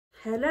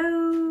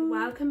Hello,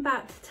 welcome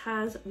back to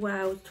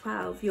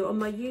tazwells12. You're on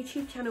my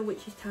YouTube channel,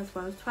 which is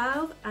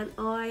tazwells12, and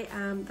I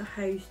am the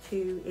host,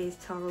 who is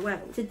Tara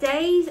Wells.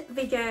 Today's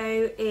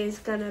video is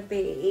gonna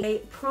be a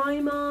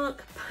Primark,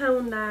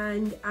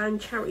 Poundland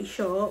and charity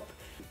shop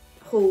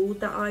haul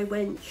that I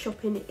went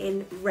shopping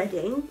in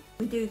Reading.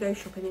 We do go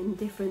shopping in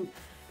different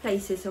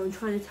places, so I'm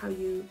trying to tell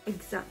you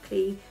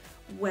exactly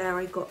where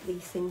I got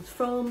these things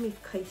from, in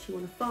case you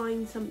want to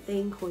find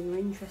something or you're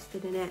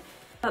interested in it.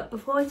 But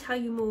before I tell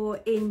you more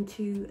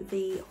into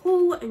the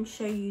haul and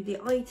show you the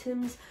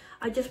items,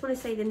 I just want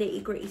to say the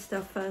nitty gritty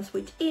stuff first,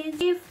 which is,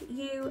 if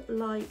you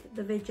like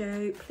the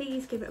video,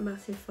 please give it a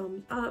massive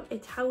thumbs up.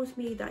 It tells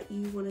me that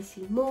you want to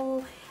see more.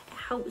 It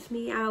helps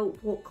me out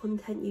what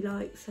content you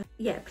like. So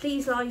yeah,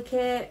 please like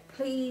it.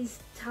 Please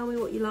tell me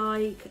what you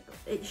like.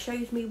 It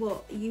shows me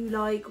what you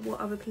like, what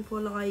other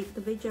people like.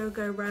 The video will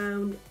go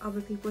around,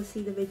 other people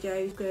see the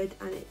videos good,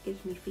 and it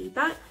gives me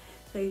feedback.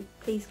 So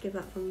please give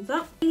that thumbs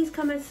up. Please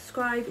come and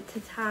subscribe to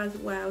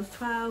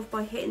tazwells12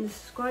 by hitting the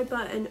subscribe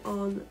button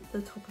on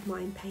the top of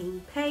my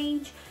main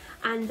page,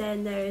 and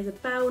then there is a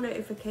bell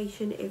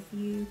notification. If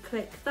you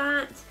click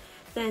that,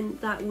 then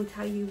that will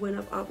tell you when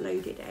I've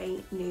uploaded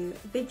a new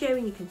video,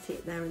 and you can see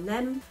it there and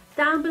then.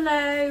 Down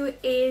below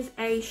is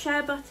a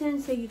share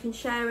button, so you can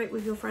share it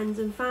with your friends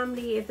and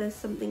family if there's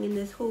something in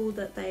this haul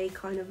that they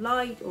kind of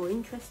liked or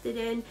interested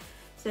in.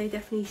 So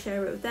definitely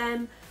share it with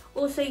them.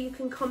 Also, you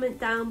can comment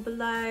down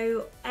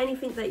below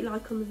anything that you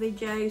like on the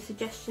video,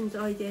 suggestions,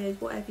 ideas,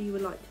 whatever you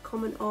would like to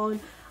comment on.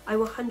 I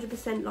will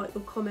 100% like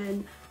your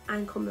comment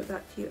and comment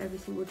back to you every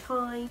single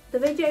time. The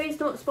video is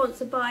not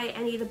sponsored by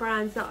any of the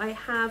brands that I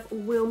have or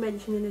will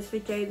mention in this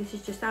video. This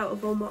is just out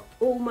of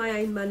all my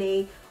own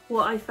money,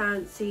 what I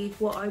fancied,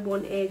 what I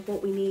wanted,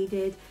 what we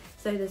needed.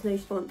 So there's no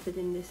sponsored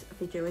in this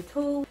video at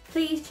all.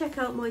 Please check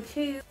out my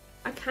 2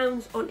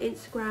 accounts on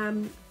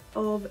Instagram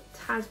of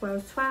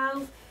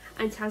tazwells12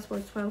 and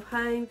tazwells12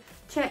 home.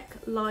 Check,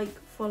 like,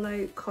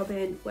 follow,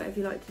 comment, whatever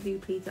you like to do,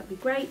 please, that'd be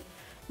great.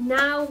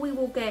 Now we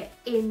will get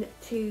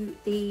into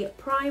the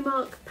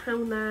Primark,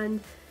 Poundland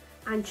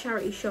and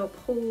charity shop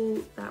haul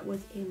that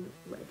was in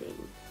Reading.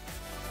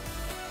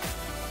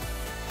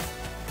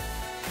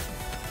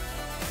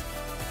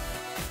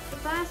 The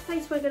first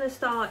place we're going to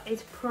start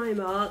is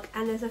Primark,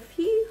 and there's a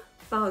few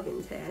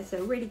bargains here,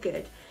 so really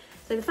good.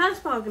 So the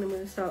first bargain I'm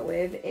going to start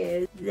with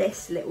is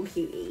this little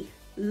cutie.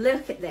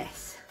 Look at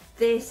this.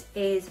 This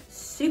is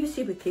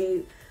super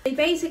cute. So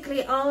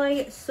basically,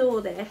 I saw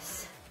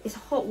this. It's a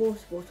hot water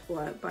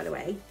bottle, by the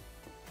way.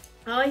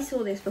 I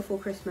saw this before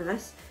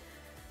Christmas.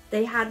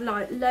 They had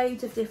like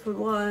loads of different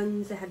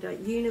ones. They had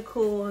like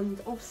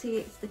unicorns. Obviously,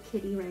 it's the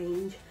kiddie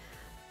range.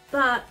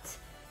 But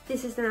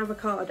this is an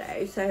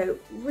avocado, so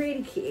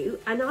really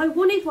cute. And I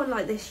wanted one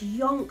like this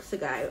yonks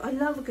ago. I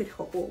love a good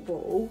hot water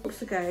bottle.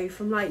 Yonks ago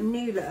from like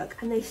New Look,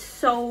 and they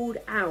sold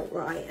out,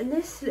 right? And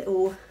this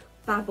little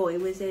bad boy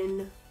was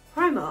in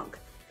Primark,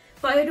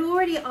 but I had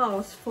already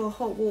asked for a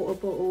hot water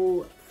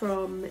bottle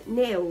from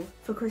Neil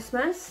for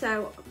Christmas.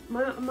 So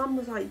my mum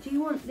was like, do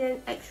you want the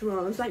extra one?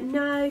 I was like,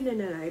 no,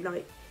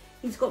 like,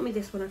 he's got me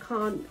this one, I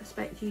can't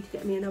expect you to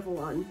get me another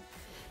one.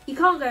 You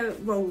can't go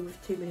wrong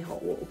with too many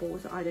hot water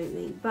bottles, I don't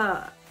think,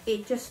 but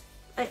it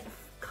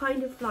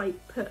kind of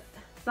like put,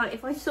 like,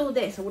 if I saw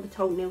this I would have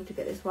told Neil to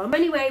get this one. But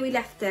anyway, we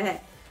left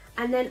it,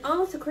 and then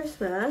after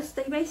Christmas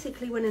they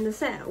basically went in a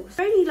sale. It's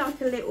only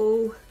like a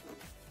little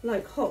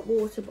like hot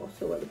water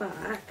bottle at the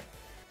back.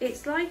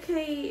 It's like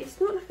it's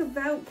not like a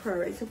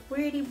velcro, it's a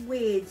really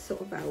weird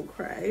sort of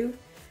velcro,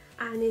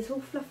 and it's all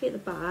fluffy at the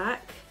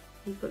back.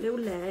 You've got little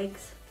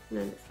legs, and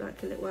then it's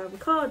like a little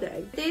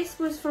avocado. This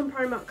was from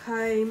Primark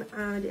Home,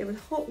 and it was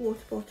hot water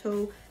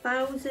bottle,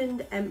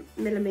 1000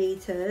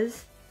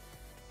 millimeters,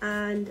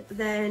 and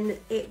then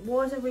it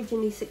was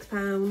originally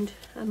 £6,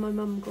 and my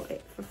mum got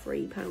it for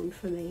 £3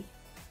 for me.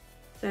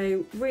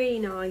 So really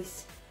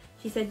nice.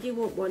 She said, do you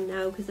want one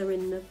now, because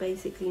they're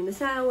basically in the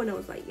sale, and I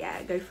was like,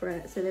 yeah, go for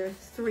it. So they're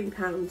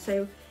 £3.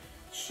 So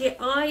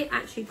I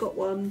actually got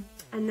one,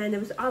 and then there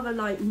was other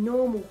like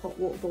normal hot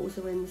water bottles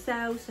that were in the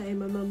sale, so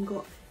my mum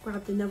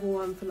grabbed another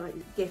one for like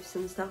gifts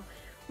and stuff.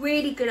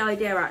 Really good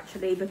idea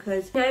actually,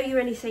 because I know you're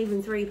only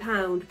saving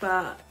 £3,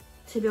 but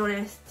to be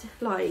honest,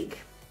 like,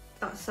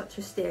 that's such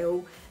a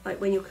steal. Like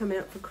when you're coming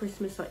up for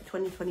Christmas, like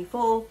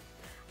 2024,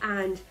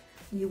 and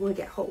you want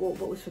to get hot water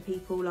bottles for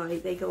people,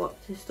 like they go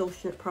up to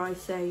extortionate price,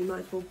 so you might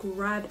as well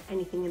grab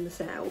anything in the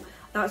sale.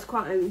 That's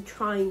quite what I'm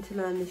trying to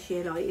learn this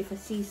year. Like if I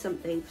see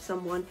something for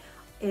someone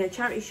in a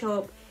charity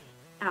shop,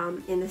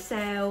 in a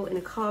sale, in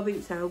a car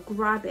boot sale,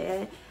 grab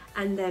it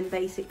and then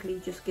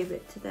basically just give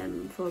it to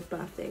them for a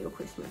birthday or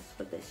Christmas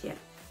for this year.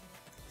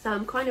 So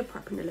I'm kind of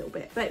prepping a little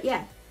bit, but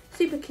yeah,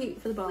 super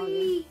cute for the bargain.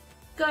 We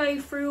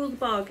go through all the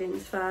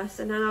bargains first,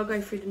 and then I'll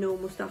go through the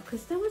normal stuff,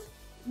 because there was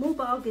more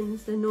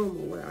bargains than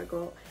normal where I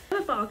got.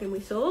 Another bargain we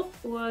saw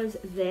was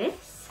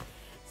this.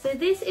 So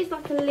this is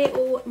like a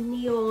little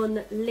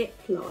neon lip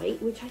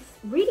light, which I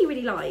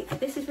really like.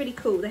 This is really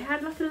cool. They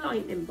had like a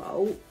lightning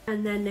bolt,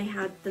 and then they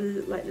had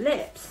the like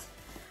lips.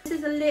 This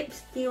is a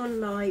lips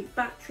neon light,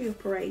 battery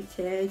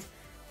operated,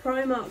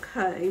 Primark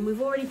home.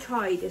 We've already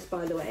tried this,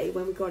 by the way,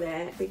 when we got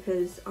it,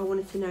 because I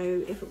wanted to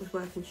know if it was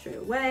working straight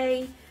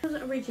away. It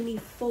was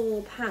originally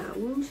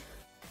 £4,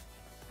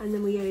 and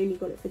then we only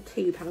got it for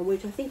 £2,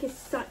 which I think is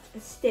such a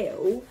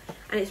steal,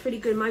 and it's really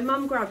good. My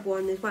mum grabbed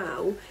one as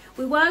well.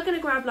 We were going to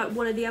grab like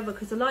one of the other,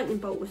 because the lightning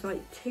bolt was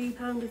like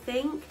 £2, I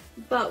think,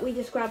 but we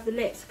just grabbed the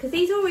lips, because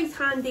these are always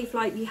handy if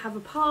like you have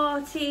a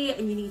party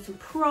and you need some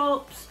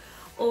props,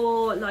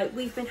 or like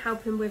we've been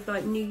helping with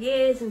like New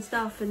Year's and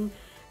stuff, and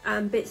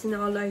bits in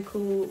our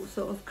local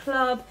sort of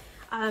club,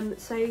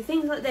 so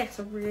things like this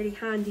are really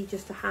handy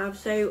just to have.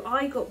 So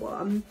I got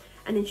one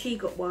and then she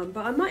got one,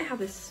 but I might have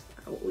this.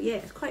 Oh yeah,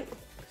 it's quite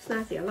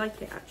snazzy. I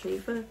like it actually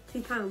for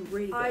 £2,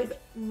 really good. I've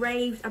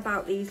raved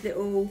about these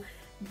little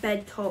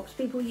bed tops.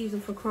 People use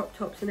them for crop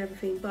tops and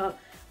everything, but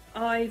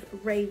I've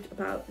raved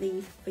about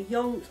these for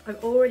yonks.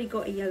 I've already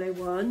got a yellow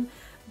one,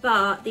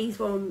 but these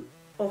were on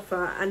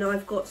offer, and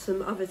I've got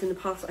some others in the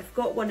past. I've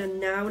got one and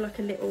now like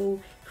a little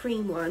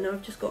cream one.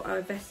 I've just got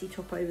a vesty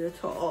top over the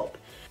top,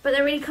 but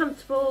they're really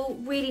comfortable,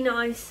 really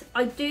nice.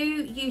 I do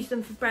use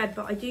them for bread,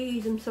 but I do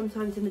use them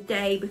sometimes in the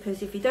day,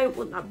 because if you don't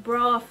want that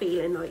bra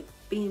feeling like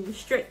being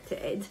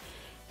restricted,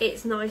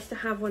 it's nice to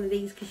have one of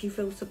these because you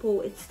feel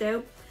supported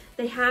still.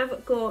 They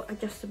have got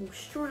adjustable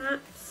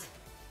straps.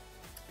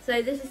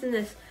 So this is in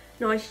this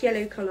nice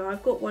yellow colour.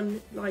 I've got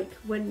one like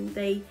when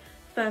they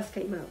first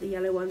came out, the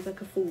yellow one's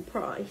like a full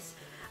price.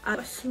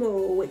 A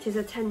small, which is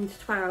a 10 to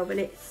 12, and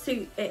it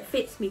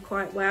fits me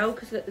quite well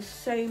because look, there's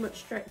so much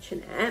stretch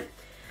in it.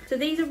 So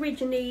these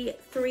originally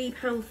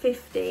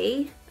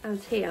 £3.50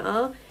 as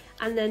here,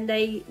 and then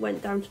they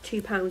went down to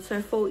 £2. So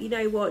I thought, you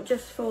know what,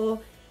 just for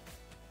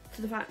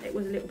the fact that it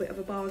was a little bit of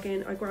a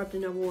bargain, I grabbed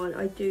another one.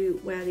 I do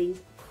wear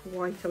these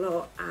quite a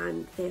lot,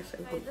 and they're so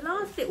good. The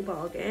last little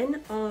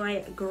bargain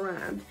I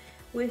grabbed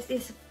was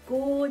this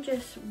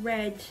gorgeous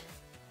red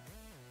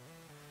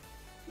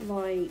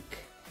like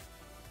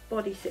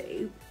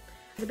bodysuit.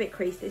 It's a bit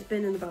creased, it's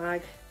been in the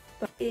bag,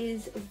 but it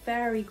is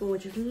very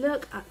gorgeous.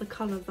 Look at the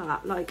colour of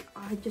that. Like,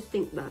 I just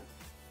think that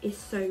is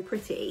so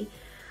pretty,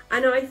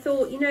 and I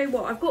thought, you know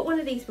what, I've got one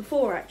of these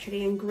before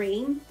actually in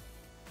green,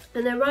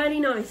 and they're really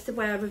nice to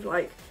wear with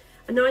like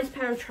a nice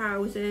pair of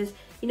trousers,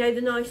 you know,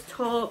 the nice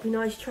top,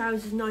 nice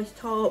trousers, nice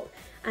top,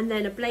 and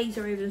then a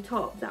blazer over the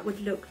top. That would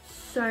look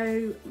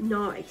so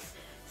nice.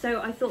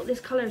 So I thought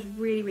this colour is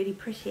really, really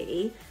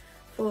pretty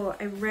for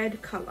a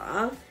red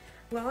colour.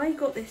 Well, I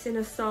got this in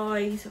a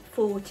size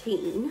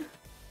 14,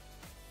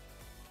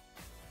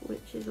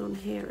 which is on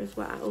here as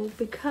well,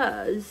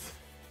 because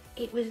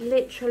it was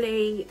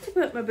literally to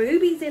put my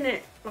boobies in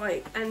it,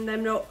 like, and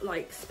them not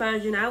like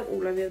spurging out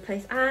all over the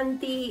place,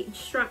 and the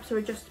straps are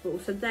adjustable,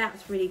 so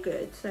that's really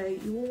good. So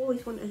you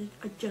always want an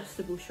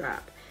adjustable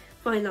strap.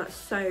 Find that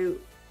so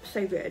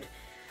good.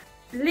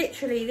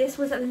 Literally, this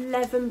was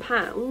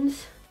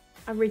 £11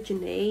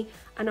 originally,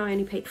 and I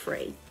only paid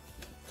 £3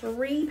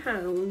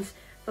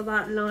 for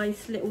that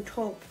nice little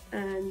top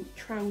and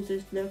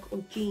trousers look,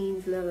 or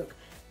jeans look.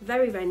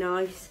 Very, very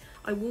nice.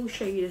 I will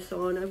show you this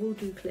on. I will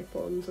do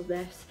clip-ons of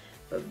this,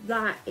 but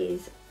that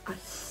is a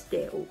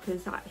steal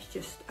because that is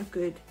just a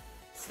good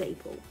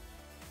staple.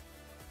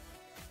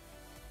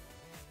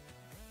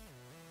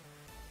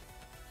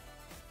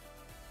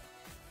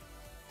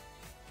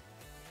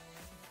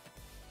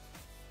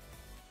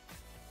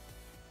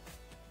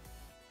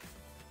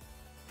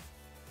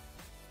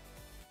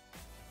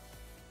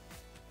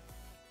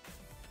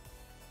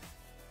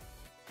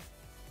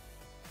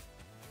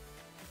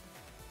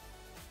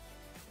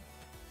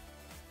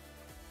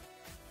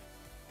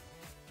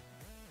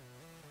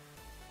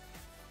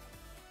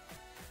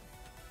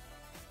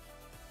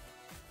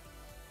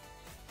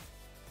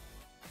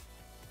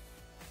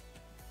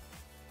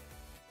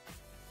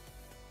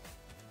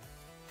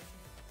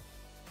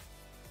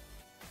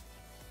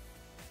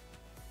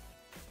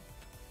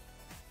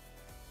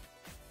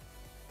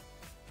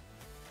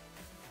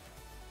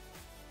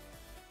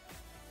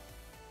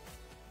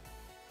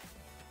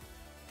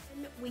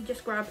 We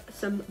just grabbed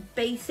some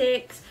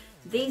basics.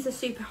 These are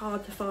super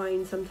hard to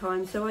find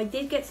sometimes, so I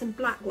did get some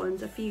black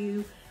ones a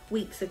few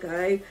weeks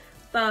ago,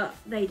 but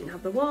they didn't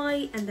have the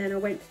white, and then I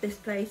went to this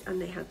place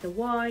and they had the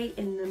white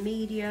in the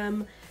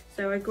medium,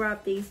 so I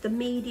grabbed these. The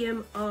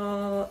medium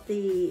are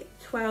the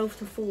 12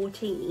 to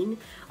 14.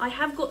 I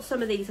have got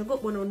some of these. I've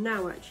got one on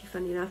now actually,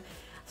 funny enough.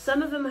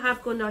 Some of them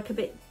have gone like a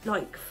bit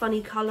like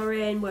funny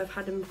colouring, where I've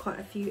had them quite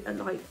a few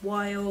like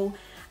while,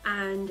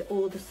 and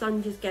or the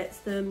sun just gets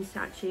them, it's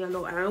actually a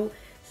lot out.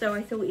 So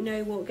I thought, you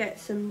know what, get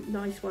some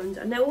nice ones,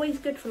 and they're always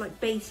good for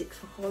like basics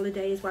for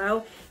holiday as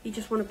well. You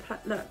just want to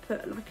put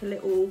like a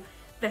little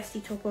vesty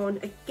top on.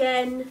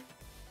 Again,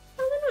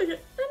 oh, they're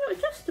not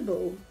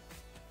adjustable.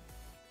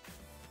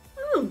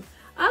 Oh,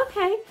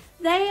 okay,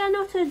 they are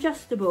not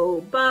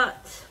adjustable,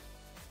 but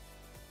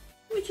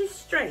which is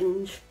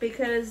strange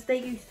because they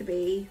used to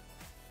be,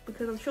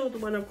 because I'm sure the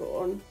one I've got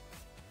on,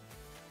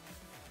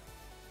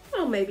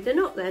 well, maybe they're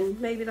not then,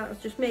 maybe that was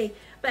just me.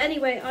 But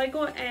anyway, I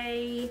got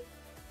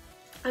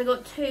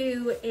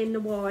two in the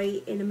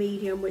white in a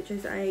medium, which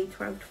is a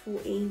 12 to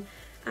 14,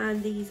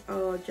 and these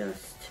are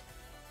just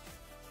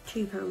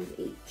 £2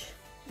 each,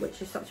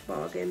 which is such a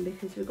bargain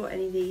because if you've got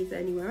any of these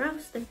anywhere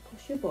else, they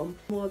cost you a bomb.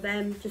 More of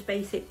them, just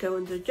basic, go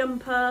under a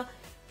jumper.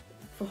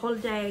 For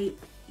holiday,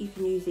 you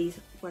can use these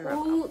wherever.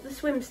 All the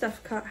swim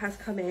stuff has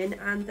come in,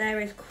 and there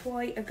is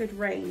quite a good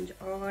range.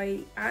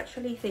 I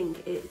actually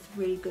think it's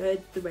really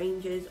good, the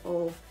ranges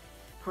of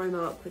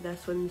Primark with their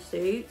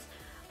swimsuits.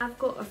 I've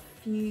got a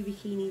few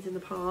bikinis in the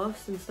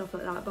past and stuff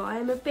like that, but I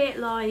am a bit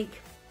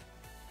like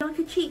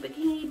a cheap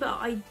bikini, but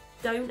I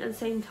don't at the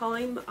same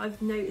time.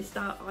 I've noticed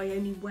that I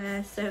only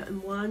wear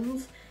certain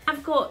ones.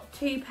 I've got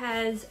 2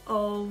 pairs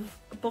of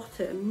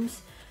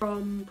bottoms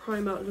from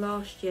Primark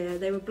last year.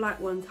 They were black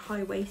ones,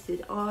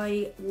 high-waisted.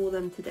 I wore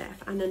them to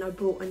death, and then I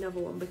bought another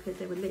one because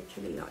they were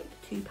literally like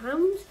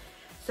 £2.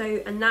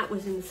 So, and that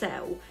was in the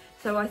sale.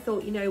 So I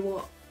thought, you know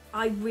what,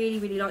 I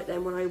really liked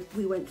them when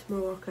we went to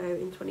Morocco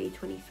in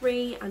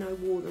 2023, and I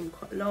wore them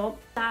quite a lot.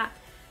 That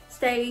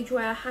stage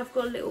where I have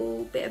got a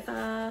little bit of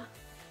a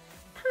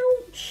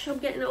pouch, I'm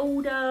getting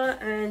older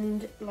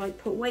and like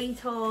put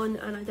weight on,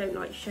 and I don't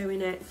like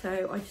showing it,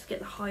 so I just get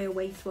the higher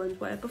waist ones,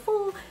 where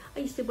before I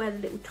used to wear the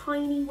little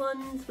tiny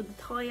ones with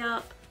the tie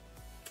up.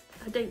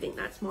 I don't think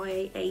that's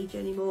my age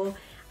anymore,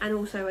 and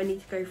also I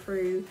need to go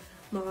through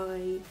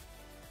my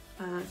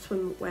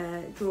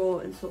swimwear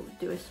drawer and sort of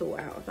do a sort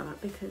out of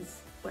that,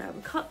 because where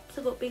the cups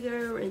have got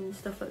bigger and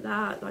stuff like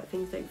that, like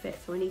things don't fit,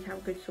 so I need to have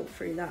a good sort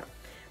through that.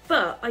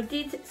 But I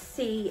did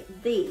see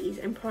these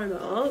in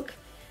Primark,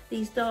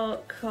 these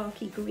dark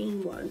khaki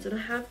green ones, and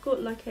I have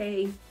got like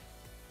a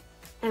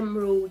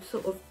emerald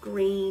sort of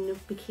green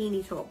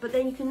bikini top, but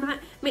then you can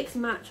mix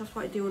and match. That's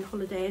what I do on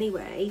holiday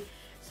anyway,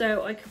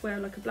 so I could wear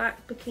like a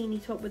black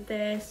bikini top with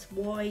this,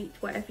 white,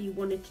 whatever you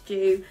wanted to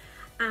do.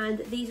 And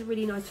these are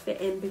really nice fit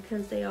in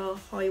because they are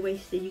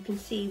high-waisted. You can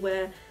see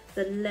where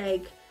the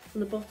leg, from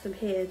the bottom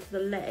here to the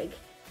leg,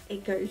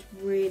 it goes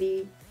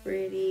really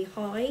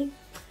high.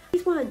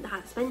 These weren't that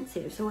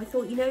expensive, so I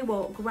thought, you know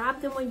what,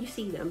 grab them when you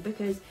see them,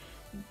 because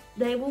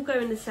they will go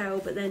in the sale,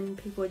 but then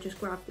people will just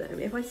grab them.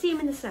 If I see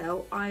them in the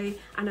sale and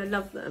I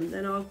love them,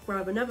 then I'll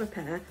grab another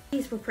pair.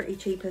 These were pretty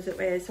cheap as it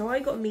is, so I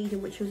got a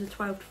medium, which was a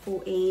 12 to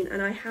 14,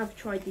 and I have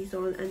tried these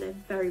on, and they're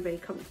very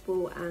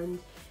comfortable and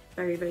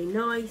very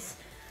nice.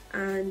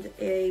 And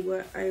they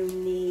were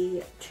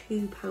only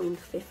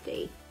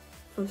 £2.50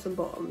 for some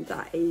bottoms.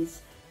 That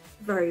is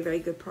very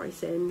good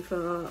pricing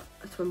for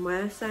a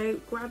swimwear, so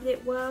grabbed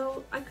it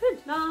while I could.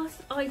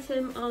 Last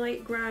item I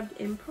grabbed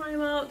in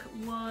Primark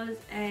was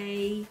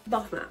a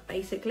bath mat.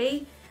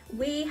 Basically,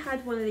 we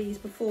had one of these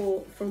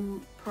before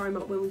from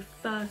Primark when we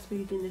first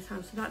moved in this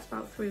house, so that's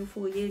about 3 or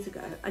 4 years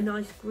ago. A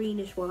nice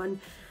greenish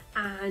one,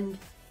 and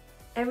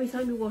every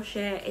time you wash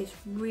it, it's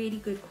really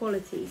good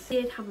quality. So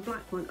I did have a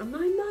black one, and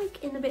I'm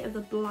like in a bit of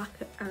the black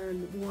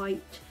and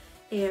white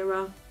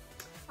era.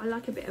 I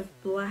like a bit of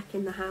black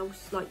in the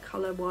house, like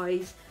colour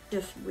wise,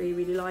 just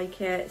really like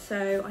it.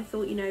 So I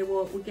thought, you know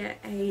what, we'll get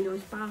a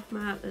nice bath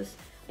mat. There's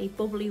a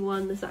bubbly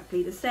one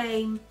exactly the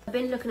same. I've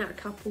been looking at a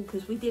couple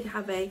because we did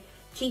have a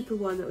cheaper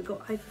one that we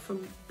got over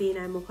from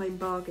B&M or Home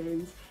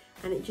Bargains,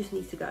 and it just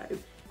needs to go.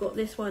 I've got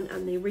this one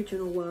and the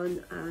original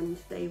one, and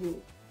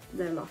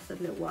they'll last a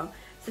little while.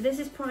 So this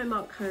is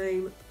Primark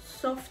Home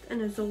Soft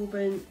and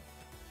Absorbent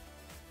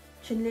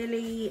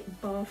Chenille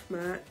Bath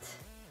Mat,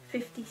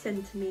 50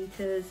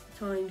 centimetres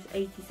times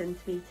 80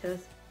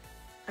 centimetres.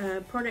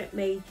 Product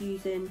made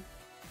using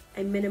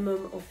a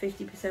minimum of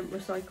 50%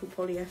 recycled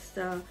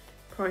polyester.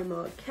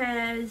 Primark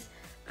cares,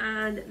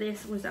 and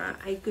this was at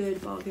a good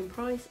bargain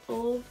price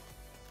of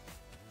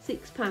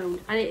 £6,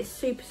 and it's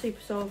super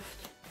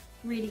soft,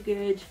 really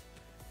good,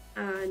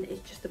 and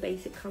it's just a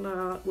basic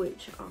colour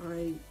which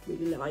I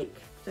really like,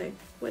 so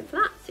went for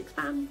that. £6,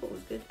 thought it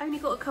was good. I only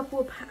got a couple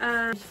of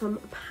from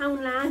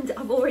Poundland.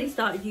 I've already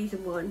started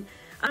using one.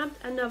 I have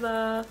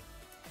another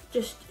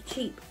just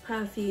cheap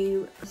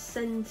perfume,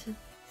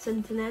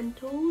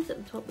 Sentimentals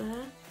at the top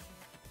there.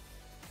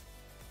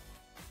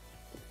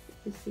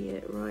 You can see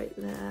it right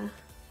there.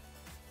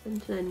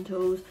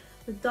 Sentimentals,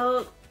 the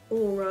Dark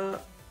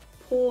Aura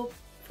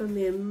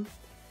Perfume,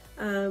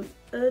 Eau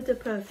de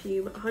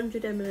Perfume,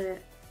 100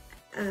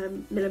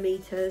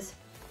 millimeters,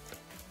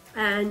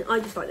 and I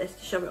just like this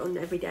to shove it on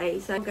every day.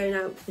 So I'm going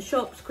out to the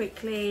shops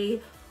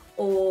quickly,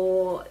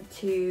 or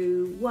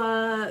to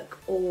work,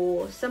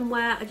 or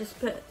somewhere, I just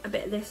put a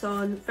bit of this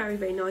on.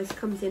 Very nice,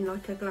 comes in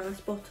like a glass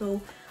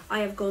bottle. I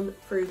have gone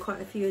through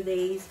quite a few of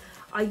these.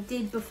 I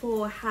did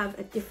before have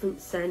a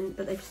different scent,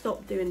 but they've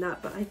stopped doing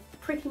that, but I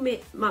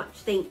pretty much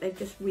think they've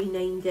just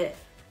renamed it,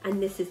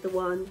 and this is the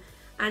one,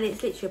 and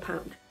it's literally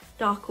 £1.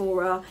 Dark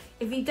Aura.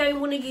 If you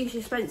don't want to use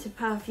expensive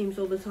perfumes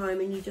all the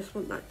time and you just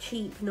want that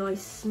cheap,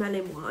 nice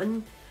smelling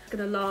one, it's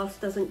gonna last,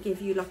 doesn't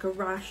give you like a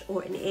rash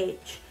or an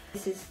itch,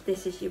 this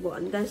is your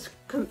one. There's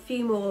a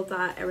few more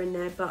that are in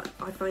there, but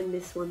I find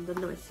this one the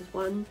nicest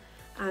one,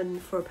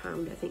 and for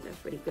 £1 I think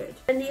that's really good.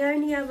 And the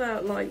only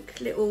other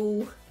like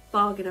little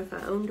bargain I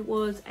found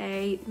was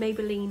a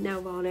Maybelline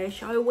nail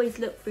varnish. I always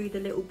look through the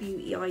little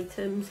beauty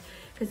items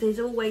because there's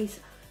always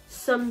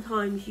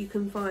sometimes you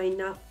can find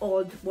that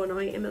odd one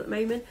item at the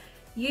moment.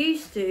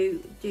 Used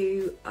to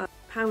do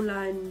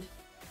Poundland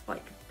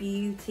like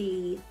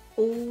beauty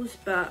hauls,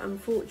 but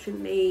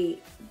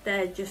unfortunately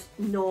they're just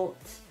not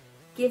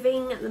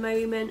giving at the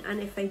moment, and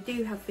if they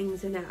do have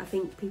things in it, I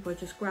think people are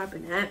just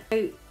grabbing it.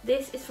 So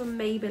this is from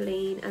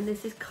Maybelline, and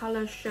this is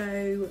Colour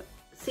Show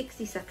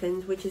 60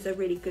 Seconds, which is a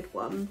really good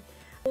one.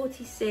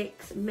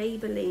 46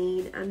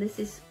 Maybelline, and this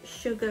is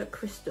Sugar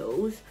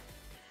Crystals.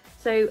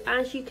 So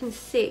as you can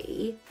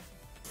see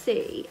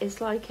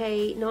it's like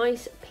a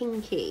nice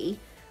pinky,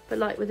 but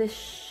like with a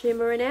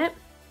shimmer in it.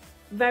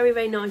 Very,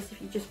 very nice if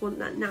you just want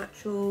that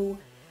natural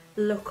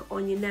look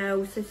on your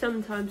nails. So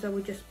sometimes I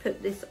would just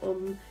put this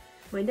on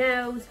my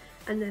nails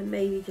and then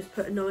maybe just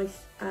put a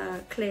nice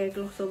clear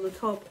gloss on the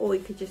top, or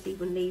you could just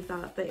even leave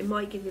that, but it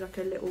might give you like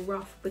a little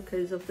rough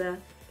because of the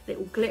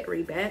little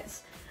glittery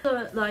bits.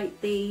 But like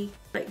the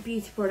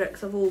beauty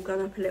products have all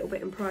gone up a little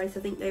bit in price. I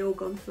think they all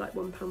gone to like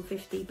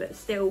 £1.50, but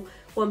still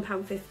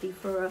 £1.50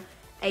 for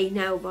a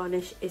nail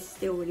varnish is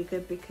still really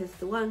good, because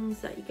the ones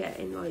that you get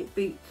in like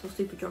Boots or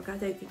Superdrug, I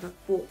don't think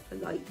I've bought for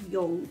like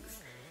yonks,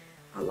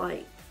 are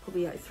like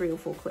probably like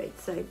 £3 or £4,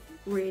 so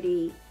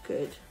really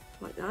good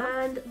like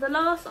that. And the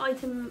last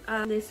item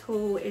in this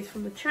haul is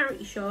from the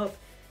charity shop.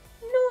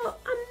 Not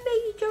a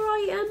major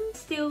item,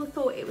 still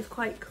thought it was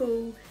quite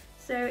cool.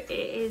 So it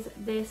is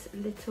this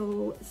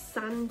little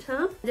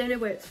Santa. I don't know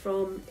where it's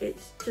from,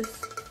 it's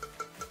just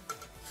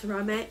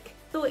ceramic.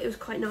 Thought it was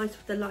quite nice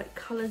with the like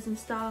colours and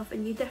stuff,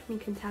 and you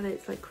definitely can tell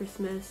it's like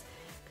Christmas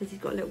because he's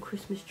got a little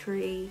Christmas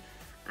tree,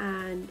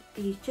 and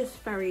he's just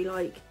very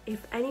like,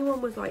 if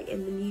anyone was like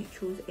in the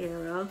neutrals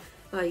era,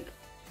 like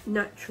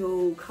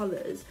natural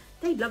colours,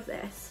 they'd love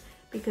this,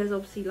 because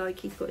obviously like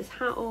he's got his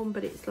hat on,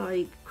 but it's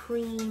like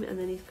cream, and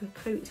then his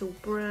coat's all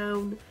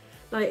brown.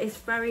 Like it's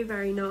very,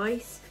 very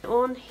nice.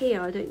 On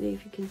here, I don't know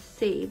if you can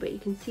see, but you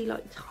can see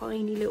like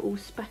tiny little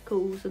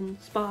speckles and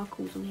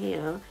sparkles on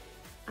here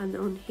and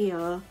on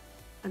here,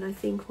 and I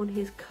think on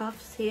his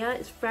cuffs here.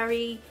 It's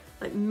very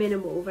like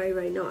minimal, very,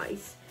 very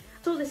nice.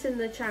 I saw this in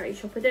the charity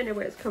shop, I don't know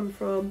where it's come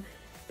from,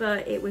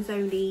 but it was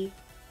only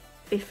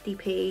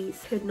 50p.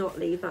 Could not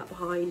leave that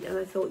behind, and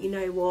I thought, you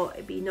know what,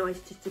 it'd be nice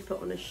just to put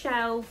on a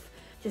shelf,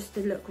 just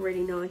to look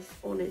really nice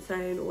on its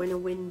own or in a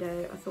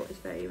window. I thought it was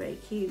very, very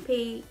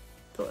cute.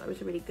 Thought that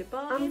was a really good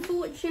bargain.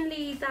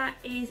 Unfortunately, that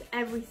is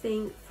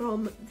everything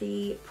from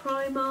the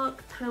Primark,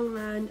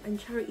 Poundland and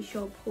Charity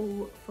Shop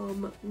haul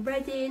from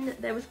Reading.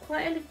 There was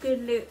quite a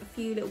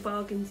few little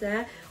bargains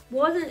there.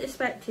 Wasn't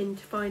expecting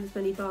to find as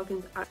many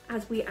bargains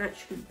as we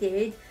actually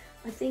did.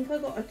 I think I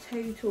got a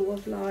total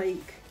of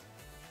like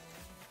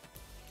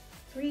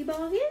 3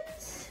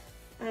 bargains.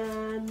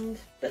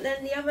 But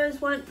then the others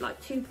weren't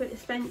like too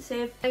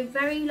expensive. They're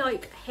very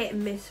like hit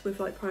and miss with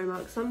like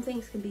Primark. Some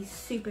things can be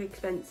super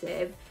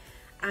expensive,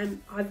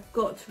 and I've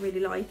got to really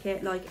like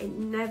it. Like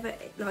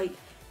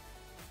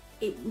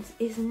it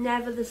is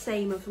never the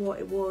same as what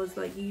it was.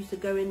 Like you used to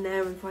go in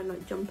there and find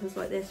like jumpers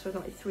like this for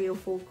like £3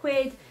 or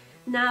 £4.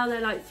 Now they're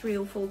like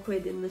 £3 or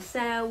 £4 in the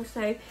sale.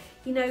 So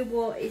you know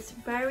what, it's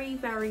very,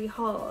 very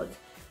hard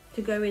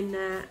to go in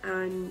there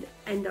and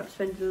end up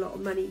spending a lot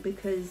of money,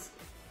 because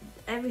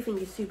everything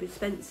is super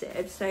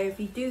expensive. So if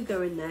you do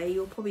go in there,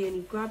 you're probably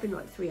only grabbing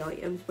like 3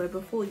 items, where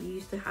before you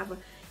used to have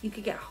you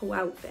could get a whole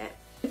outfit.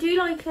 I do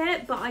like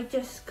it, but I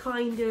just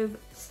kind of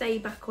stay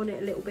back on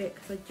it a little bit,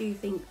 because I do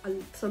think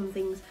some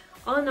things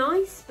are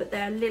nice, but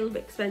they're a little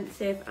bit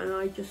expensive, and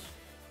I just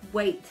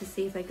wait to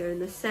see if they go in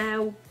the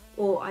sale,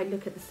 or I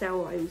look at the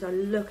sale items. I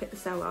look at the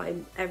sale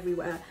items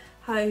everywhere,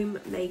 home,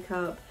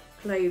 makeup,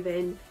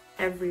 clothing,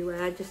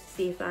 everywhere, just to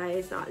see if there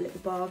is that little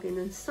bargain,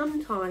 and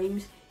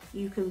sometimes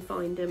you can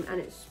find them,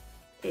 and it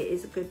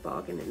is a good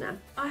bargain in there.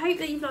 I hope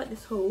that you've liked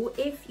this haul.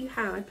 If you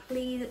have,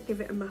 please give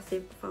it a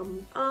massive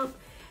thumbs up.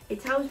 It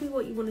tells me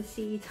what you want to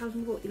see, it tells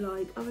me what you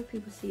like, other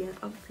people see it,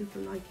 other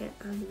people like it,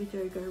 and the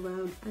video go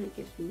around, and it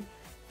gives me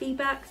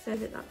feedback, so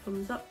hit that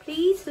thumbs up.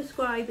 Please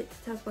subscribe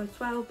to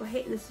tazwells12 by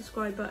hitting the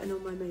subscribe button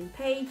on my main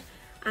page,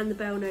 and the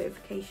bell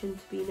notification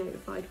to be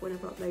notified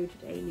whenever I've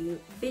uploaded a new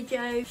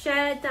video.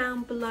 Share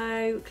down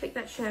below, click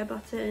that share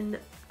button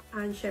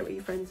and share it with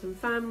your friends and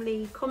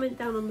family. Comment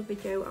down on the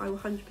video, I will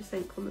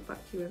 100% comment back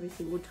to you every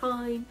single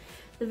time.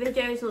 The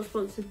video is not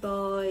sponsored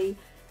by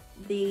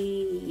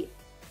the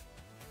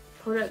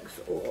products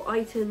or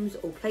items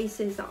or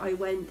places that I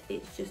went,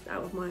 it's just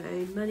out of my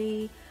own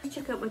money.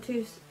 Check out my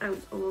 2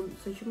 accounts on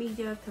social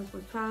media,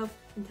 tazwells12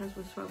 and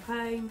tazwells12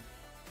 home.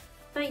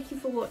 Thank you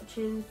for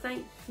watching,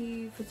 thank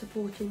you for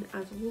supporting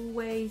as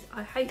always.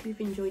 I hope you've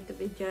enjoyed the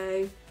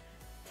video.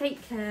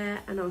 Take care,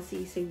 and I'll see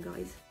you soon,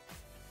 guys.